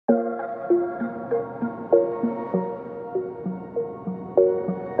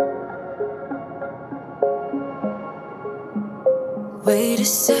Wait a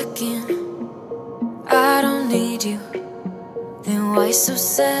second, I don't need you. Then why so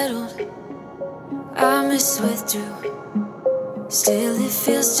settled? I miswithdrew. Still it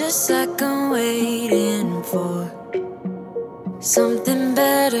feels just like I'm waiting for something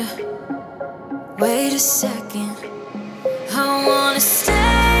better. Wait a second, I wanna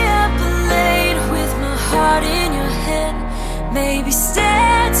stay up late with my heart in your head. Maybe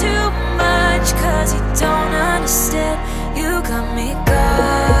stare too much cause you don't understand. You got me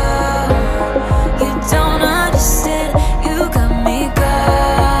gone. You don't understand. You got me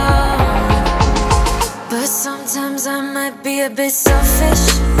gone. But sometimes I might be a bit selfish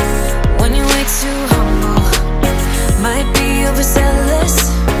when you're way too humble. Might be overzealous,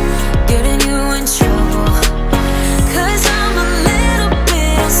 getting you in trouble. Cause I'm a little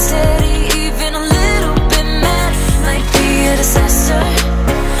bit unsteady, even a little bit mad. Might be a disaster,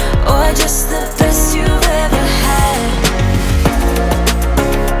 or just the best you've ever had.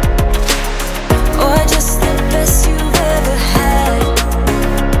 Or just the best you've ever had.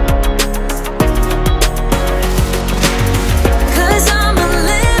 Cause I'm a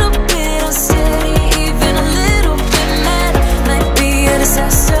little bit unsteady, even a little bit mad. Might be a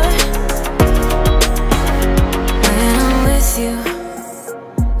disaster. When I'm with you,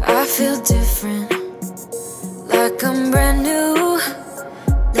 I feel different, like I'm brand new.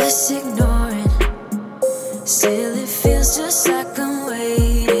 Less ignoring, still it feels just like I'm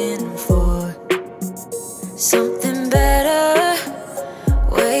waiting for something better.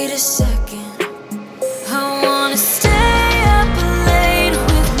 Wait a second,